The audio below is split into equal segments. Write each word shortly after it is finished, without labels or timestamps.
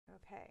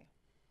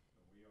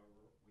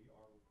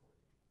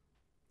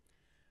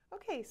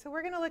Okay, so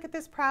we're going to look at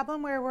this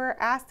problem where we're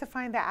asked to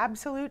find the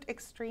absolute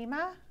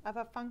extrema of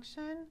a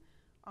function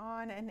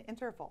on an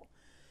interval.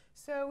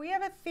 So we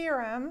have a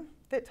theorem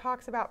that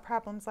talks about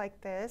problems like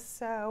this.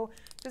 So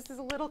this is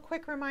a little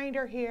quick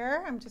reminder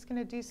here. I'm just going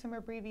to do some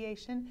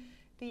abbreviation.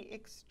 The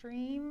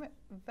extreme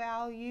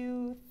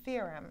value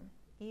theorem,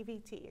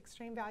 EVT,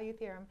 extreme value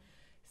theorem,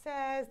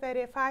 says that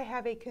if I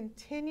have a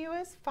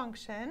continuous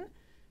function,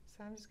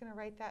 so I'm just going to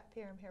write that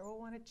theorem here. We'll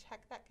want to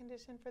check that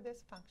condition for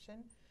this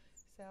function.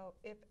 So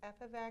if f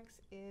of x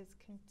is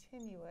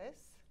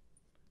continuous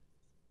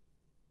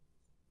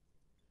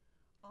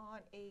on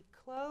a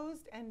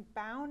closed and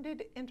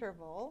bounded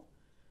interval,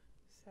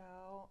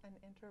 so an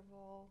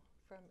interval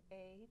from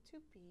a to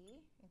b,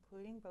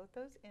 including both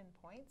those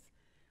endpoints,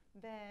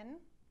 then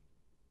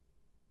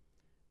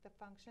the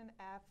function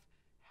f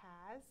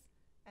has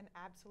an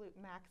absolute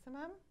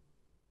maximum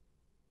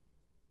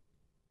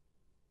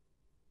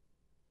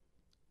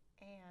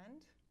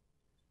and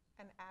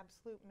an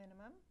absolute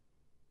minimum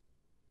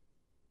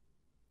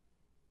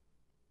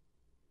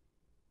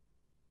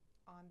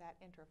on that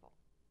interval.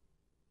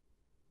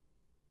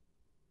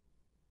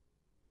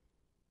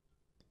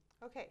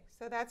 Okay,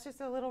 so that's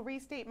just a little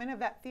restatement of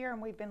that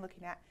theorem we've been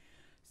looking at.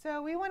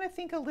 So we want to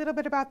think a little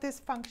bit about this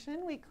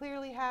function. We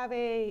clearly have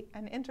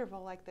an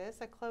interval like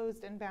this, a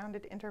closed and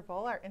bounded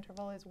interval. Our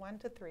interval is 1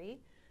 to 3,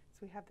 so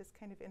we have this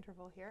kind of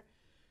interval here.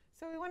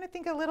 So we want to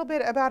think a little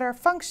bit about our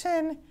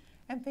function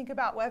and think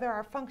about whether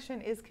our function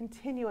is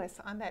continuous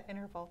on that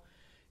interval.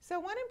 So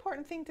one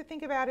important thing to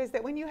think about is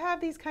that when you have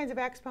these kinds of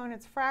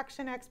exponents,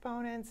 fraction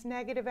exponents,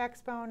 negative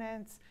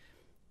exponents,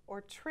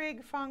 or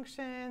trig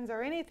functions,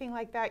 or anything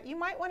like that, you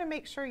might want to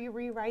make sure you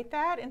rewrite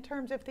that in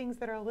terms of things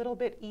that are a little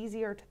bit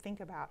easier to think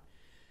about.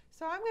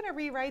 So I'm going to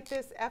rewrite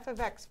this f of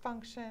x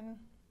function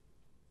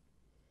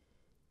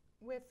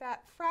with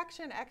that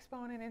fraction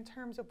exponent in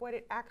terms of what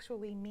it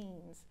actually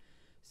means.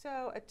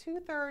 So a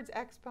 2/3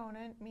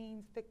 exponent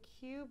means the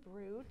cube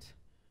root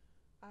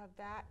of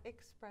that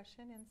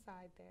expression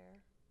inside there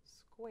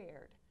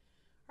squared.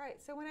 All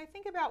right, so when I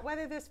think about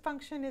whether this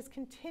function is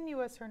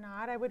continuous or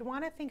not, I would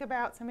want to think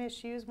about some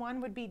issues.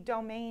 One would be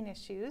domain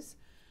issues.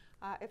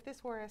 If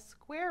this were a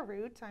square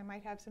root, I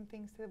might have some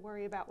things to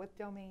worry about with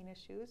domain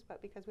issues,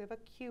 but because we have a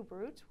cube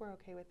root, we're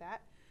okay with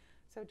that.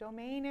 So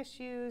domain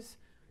issues,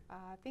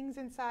 things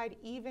inside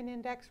even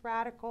index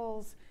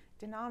radicals,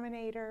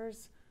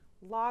 denominators,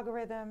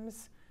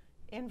 logarithms,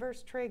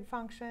 inverse trig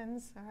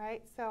functions. All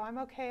right, so I'm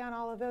okay on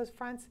all of those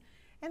fronts.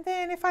 And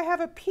then if I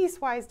have a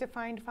piecewise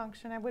defined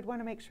function, I would want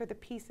to make sure the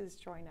pieces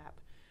join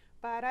up.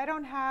 But I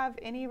don't have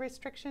any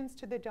restrictions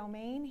to the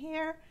domain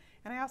here,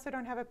 and I also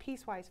don't have a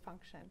piecewise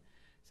function.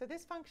 So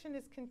this function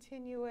is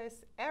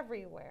continuous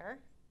everywhere,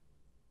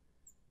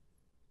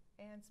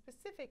 and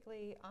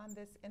specifically on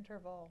this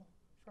interval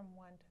from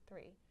 1 to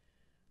 3.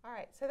 All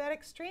right, so that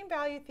extreme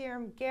value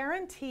theorem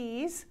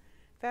guarantees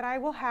that I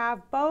will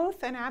have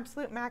both an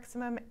absolute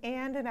maximum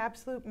and an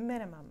absolute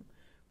minimum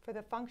for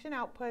the function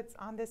outputs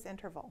on this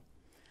interval.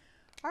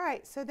 All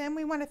right, so then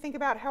we want to think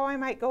about how I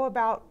might go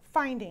about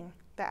finding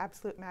the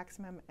absolute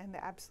maximum and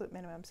the absolute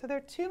minimum. So there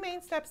are two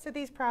main steps to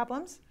these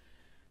problems.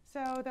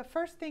 So the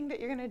first thing that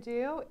you're going to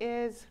do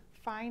is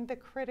find the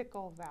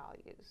critical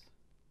values.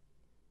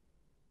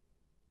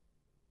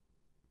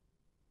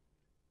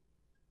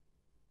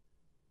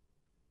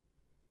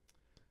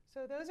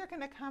 So those are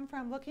going to come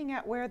from looking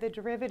at where the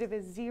derivative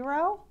is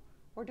 0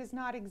 or does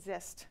not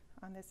exist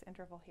on this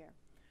interval here.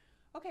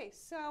 Okay,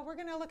 so we're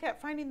going to look at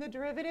finding the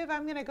derivative.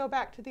 I'm going to go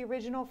back to the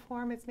original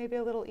form. It's maybe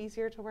a little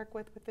easier to work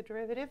with the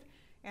derivative.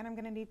 And I'm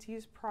going to need to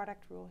use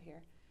product rule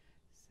here.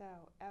 So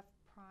f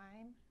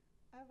prime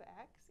of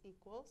x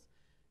equals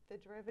the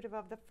derivative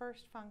of the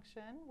first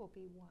function will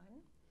be 1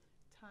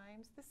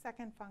 times the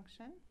second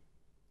function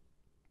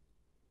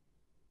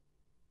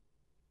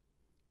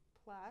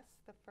plus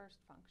the first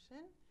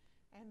function,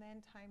 and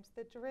then times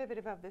the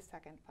derivative of the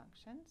second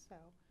function. So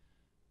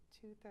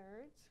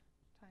 2/3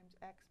 times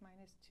x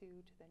minus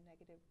 2 to the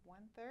negative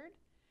 1/3.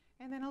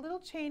 And then a little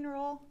chain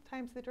rule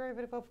times the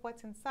derivative of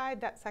what's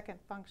inside that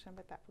second function,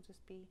 but that will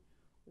just be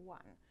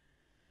 1.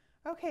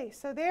 Okay,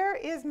 so there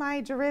is my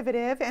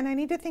derivative, and I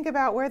need to think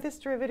about where this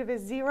derivative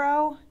is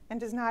 0 and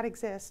does not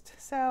exist.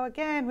 So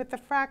again, with the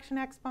fraction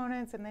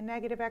exponents and the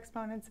negative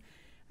exponents,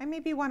 I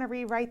maybe want to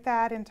rewrite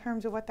that in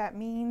terms of what that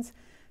means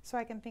so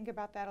I can think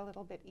about that a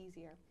little bit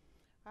easier.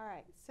 All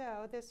right,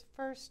 so this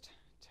first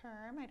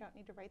term, I don't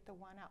need to write the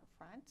 1 out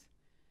front.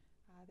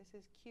 This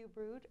is cube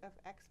root of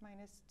x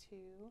minus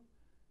 2,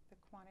 the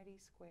quantity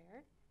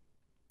squared.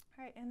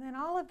 All right, and then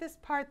all of this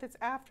part that's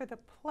after the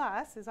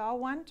plus is all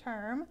one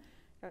term.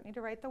 Don't need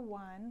to write the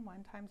 1.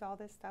 1 times all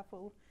this stuff,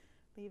 we'll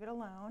leave it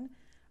alone.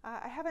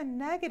 I have a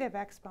negative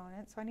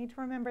exponent, so I need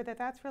to remember that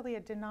that's really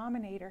a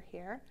denominator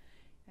here.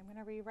 I'm going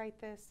to rewrite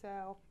this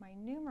so my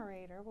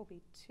numerator will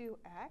be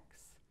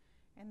 2x,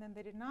 and then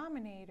the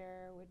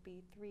denominator would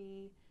be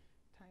 3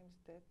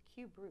 times the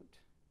cube root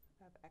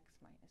of x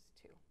minus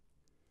 2.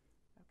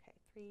 Okay,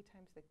 3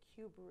 times the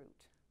cube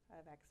root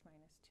of x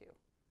minus 2,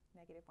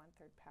 negative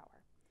 1/3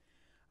 power.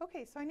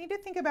 Okay, so I need to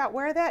think about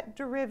where that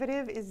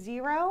derivative is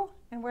 0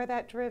 and where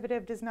that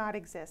derivative does not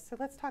exist. So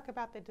let's talk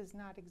about the does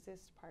not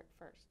exist part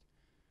first.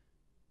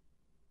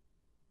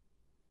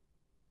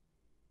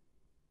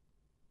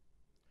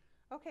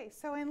 Okay,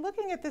 so in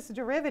looking at this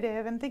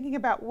derivative and thinking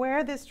about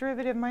where this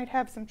derivative might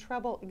have some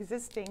trouble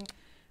existing,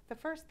 the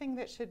first thing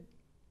that should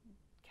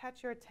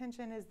catch your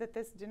attention is that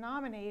this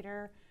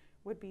denominator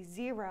would be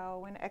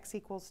 0 when x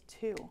equals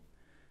 2.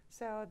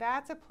 So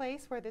that's a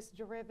place where this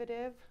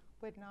derivative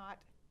would not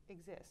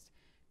exist.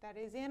 That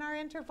is in our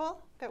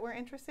interval that we're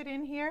interested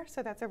in here,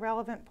 so that's a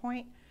relevant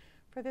point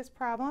for this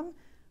problem.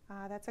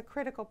 That's a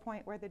critical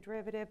point where the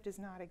derivative does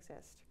not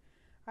exist.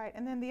 All right,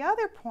 and then the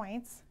other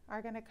points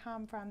are going to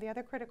come from, the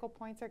other critical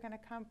points are going to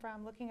come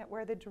from looking at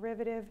where the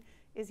derivative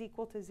is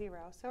equal to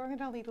 0. So we're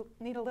going to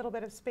need a little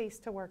bit of space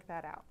to work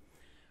that out.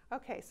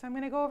 Okay, so I'm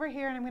going to go over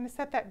here and I'm going to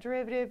set that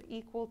derivative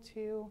equal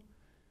to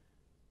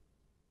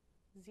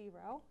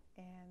 0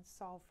 and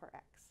solve for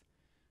x.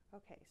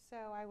 Okay, so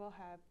I will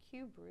have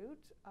cube root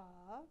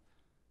of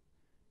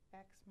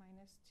x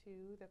minus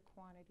 2, the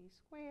quantity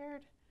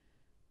squared,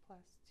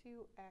 plus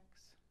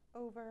 2x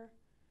over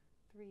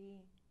 3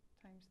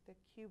 times the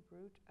cube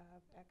root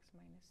of x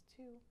minus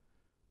 2,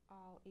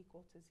 all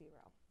equal to 0.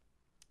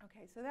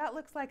 Okay, so that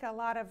looks like a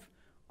lot of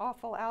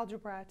awful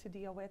algebra to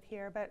deal with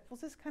here, but we'll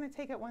just kind of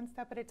take it one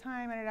step at a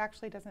time, and it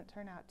actually doesn't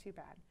turn out too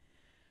bad.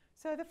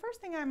 So the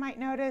first thing I might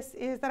notice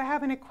is that I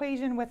have an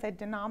equation with a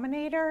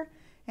denominator,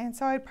 and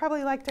so I'd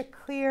probably like to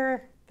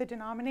clear the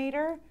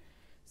denominator.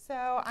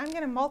 So I'm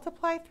going to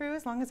multiply through,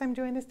 as long as I'm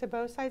doing this to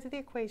both sides of the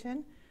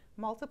equation,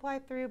 multiply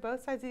through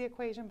both sides of the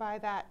equation by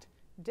that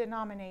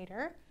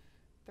denominator,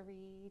 3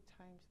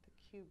 times the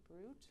cube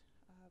root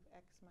of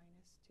x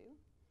minus 2.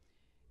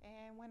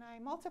 And when I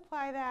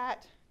multiply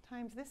that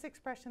times this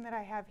expression that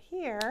I have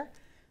here,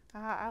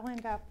 I'll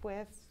end up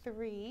with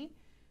 3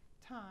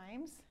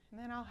 times, and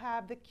then I'll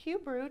have the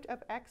cube root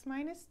of x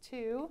minus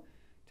 2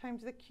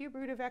 times the cube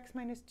root of x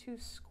minus 2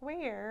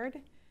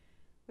 squared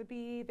would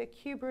be the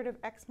cube root of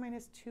x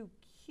minus 2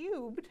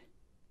 cubed.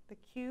 The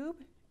cube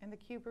and the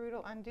cube root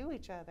will undo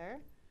each other.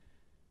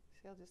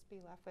 So you'll just be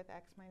left with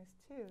x minus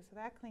 2. So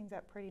that cleans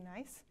up pretty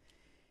nice.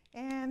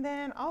 And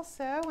then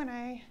also, when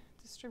I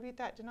distribute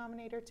that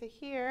denominator to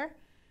here,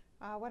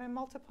 what I'm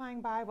multiplying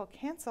by will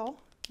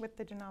cancel with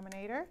the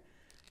denominator.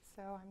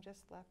 So I'm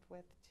just left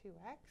with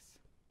 2x.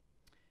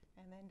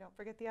 And then don't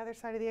forget the other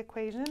side of the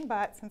equation,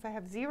 but since I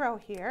have 0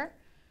 here,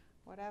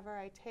 whatever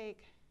I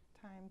take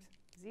times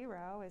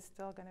 0 is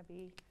still going to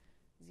be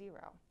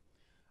 0.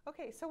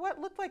 Okay, so what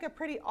looked like a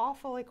pretty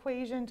awful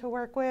equation to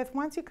work with,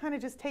 once you kind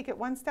of just take it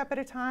one step at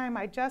a time,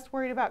 I just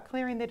worried about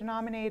clearing the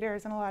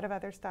denominators and a lot of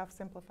other stuff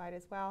simplified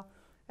as well.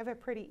 I have a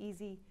pretty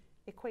easy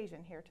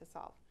equation here to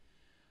solve.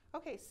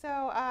 Okay,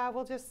 so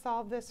we'll just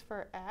solve this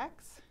for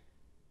x.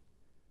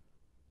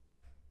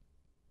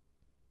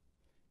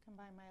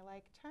 Combine my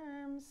like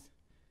terms,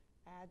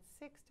 add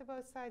 6 to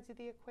both sides of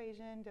the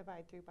equation,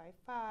 divide through by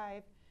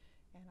 5,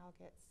 and I'll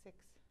get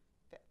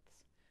 6/5.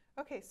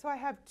 Okay, so I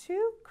have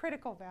two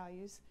critical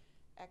values,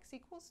 x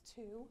equals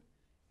 2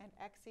 and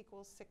x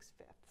equals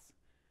 6/5.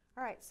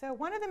 All right, so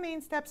one of the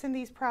main steps in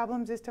these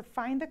problems is to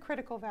find the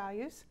critical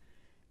values.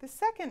 The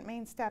second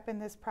main step in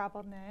this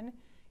problem then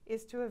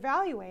is to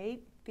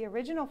evaluate the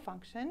original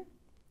function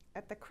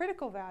at the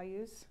critical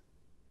values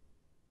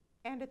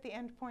and at the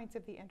endpoints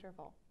of the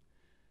interval.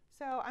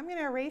 So I'm going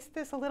to erase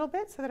this a little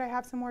bit so that I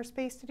have some more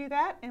space to do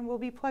that, and we'll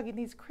be plugging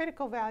these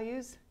critical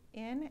values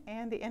in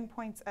and the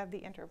endpoints of the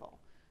interval.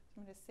 So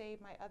I'm going to save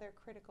my other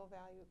critical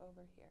value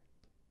over here.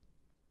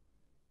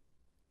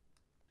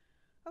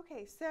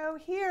 Okay, so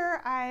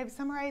here I've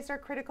summarized our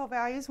critical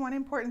values. One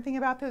important thing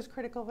about those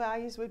critical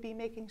values would be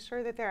making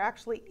sure that they're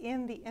actually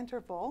in the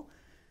interval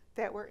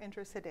that we're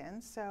interested in.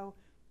 So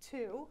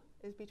 2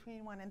 is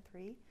between 1 and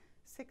 3.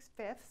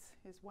 6/5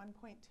 is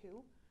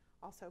 1.2,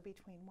 also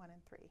between 1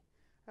 and 3.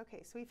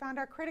 Okay, so we found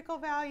our critical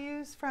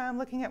values from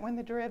looking at when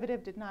the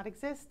derivative did not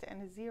exist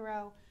and is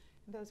 0.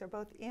 And those are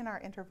both in our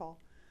interval.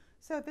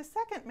 So the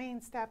second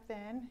main step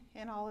then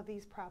in all of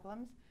these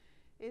problems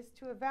is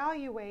to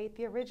evaluate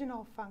the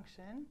original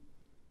function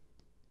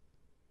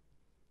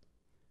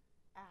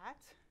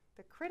at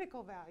the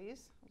critical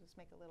values. I'll just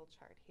make a little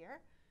chart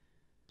here.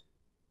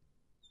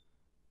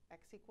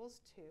 X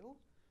equals 2,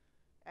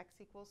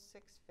 x equals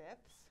 6/5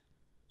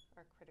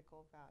 are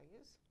critical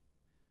values.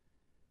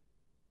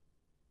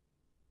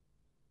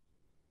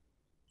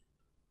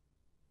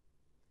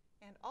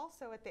 And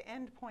also at the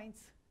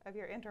endpoints of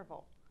your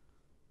interval.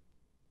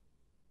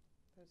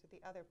 Those are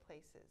the other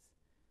places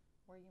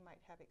where you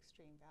might have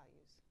extreme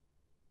values.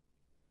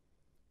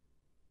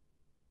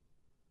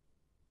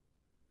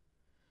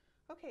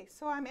 Okay,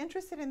 so I'm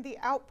interested in the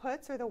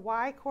outputs or the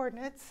y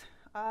coordinates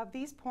of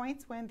these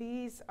points when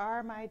these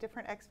are my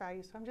different x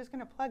values. So I'm just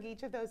going to plug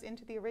each of those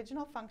into the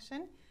original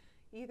function,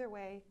 either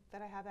way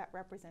that I have that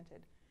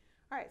represented.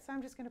 All right, so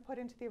I'm just going to put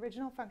into the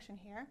original function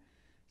here.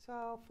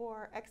 So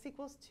for x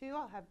equals 2,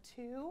 I'll have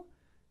 2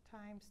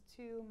 times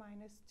 2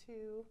 minus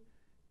 2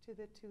 to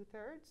the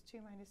 2/3.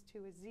 2 minus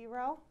 2 is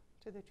 0.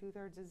 to the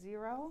 2/3 is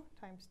 0,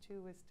 times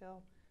 2 is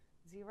still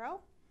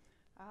 0.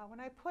 When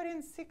I put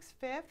in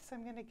 6/5,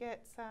 I'm going to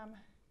get some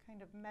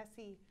kind of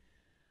messy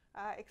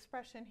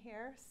expression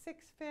here.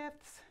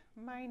 6/5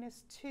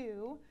 minus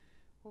 2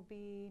 will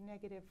be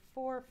negative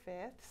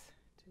 4/5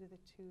 to the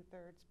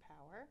 2/3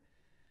 power.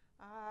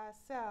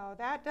 So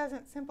that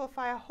doesn't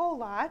simplify a whole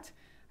lot.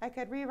 I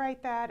could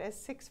rewrite that as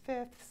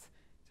 6/5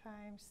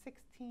 times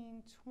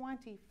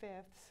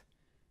 16/25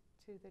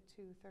 to the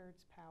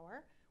 2/3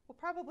 power. We'll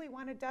probably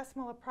want a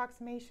decimal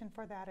approximation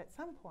for that at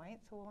some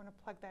point, so we'll want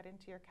to plug that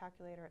into your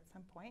calculator at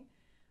some point.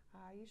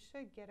 You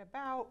should get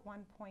about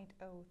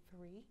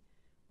 1.03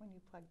 when you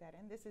plug that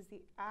in. This is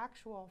the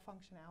actual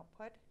function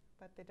output,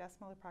 but the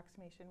decimal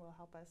approximation will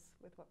help us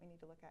with what we need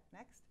to look at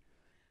next.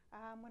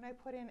 When I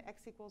put in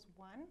x equals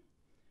 1,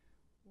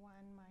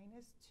 1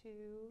 minus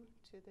 2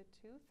 to the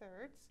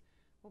 2/3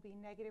 will be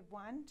negative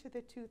 1 to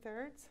the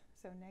 2/3.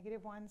 So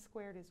negative 1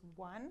 squared is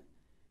 1.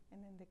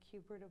 And then the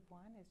cube root of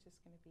 1 is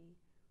just going to be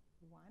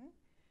 1.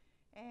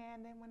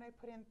 And then when I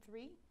put in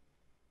 3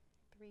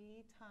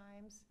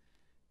 times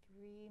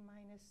 3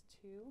 minus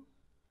 2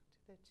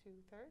 to the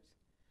 2/3.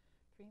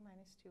 3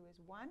 minus 2 is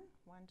 1.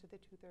 1 to the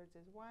 2/3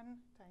 is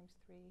 1 times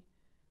 3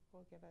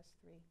 will give us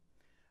 3.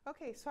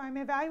 Okay, so I'm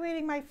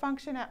evaluating my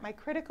function at my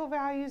critical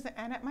values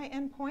and at my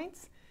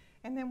endpoints.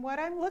 And then what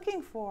I'm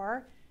looking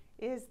for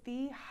is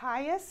the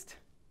highest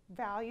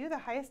value, the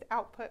highest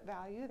output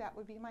value. That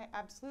would be my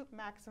absolute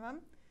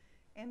maximum.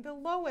 And the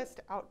lowest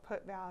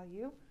output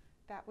value,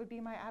 that would be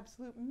my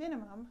absolute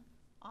minimum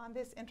on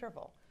this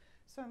interval.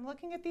 So I'm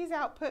looking at these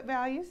output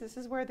values. This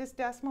is where this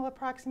decimal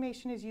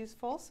approximation is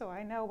useful, so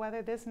I know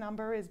whether this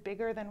number is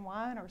bigger than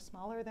 1 or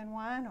smaller than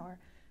 1 or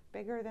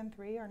bigger than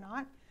 3 or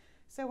not.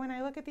 So when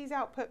I look at these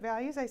output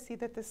values, I see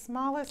that the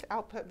smallest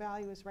output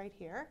value is right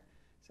here.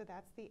 So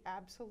that's the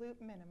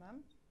absolute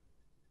minimum.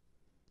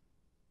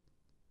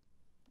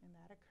 And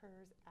that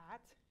occurs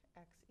at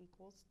x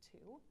equals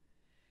 2.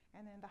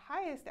 And then the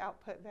highest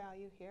output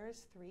value here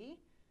is 3.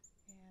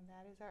 And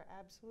that is our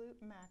absolute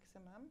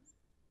maximum.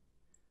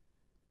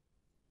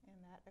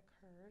 And that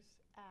occurs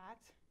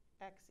at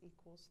x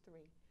equals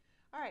 3.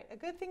 All right, a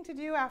good thing to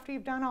do after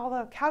you've done all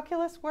the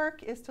calculus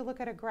work is to look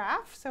at a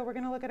graph. So we're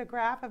going to look at a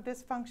graph of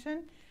this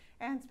function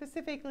and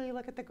specifically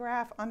look at the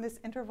graph on this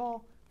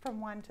interval from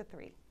 1 to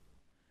 3.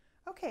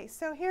 Okay,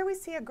 so here we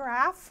see a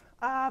graph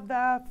of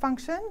the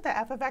function, the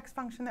f of x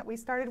function that we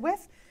started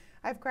with.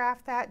 I've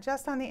graphed that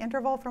just on the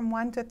interval from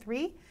 1 to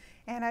 3,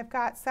 and I've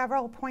got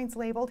several points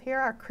labeled here.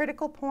 Our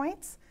critical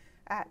points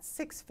at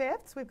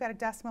 6/5, we've got a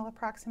decimal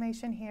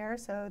approximation here,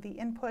 so the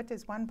input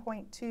is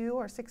 1.2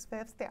 or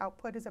 6/5, the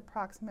output is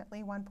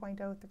approximately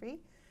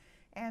 1.03.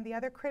 And the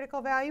other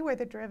critical value where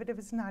the derivative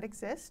does not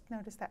exist,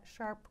 notice that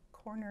sharp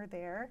corner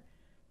there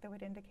that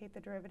would indicate the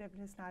derivative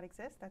does not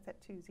exist, that's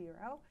at 2,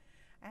 0.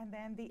 And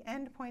then the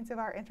endpoints of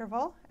our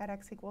interval at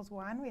x equals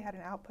 1, we had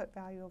an output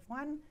value of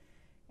 1,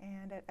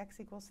 and at x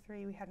equals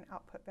 3, we had an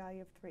output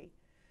value of 3.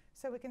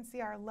 So we can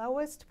see our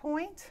lowest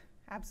point,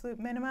 absolute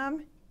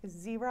minimum, is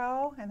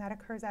 0, and that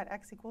occurs at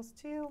x equals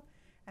 2.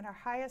 And our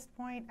highest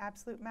point,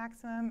 absolute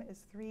maximum,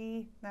 is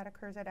 3, and that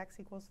occurs at x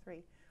equals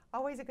 3.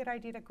 Always a good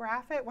idea to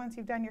graph it once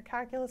you've done your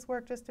calculus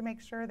work just to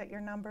make sure that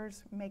your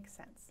numbers make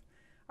sense.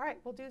 All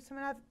right, we'll do some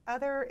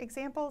other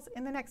examples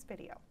in the next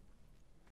video.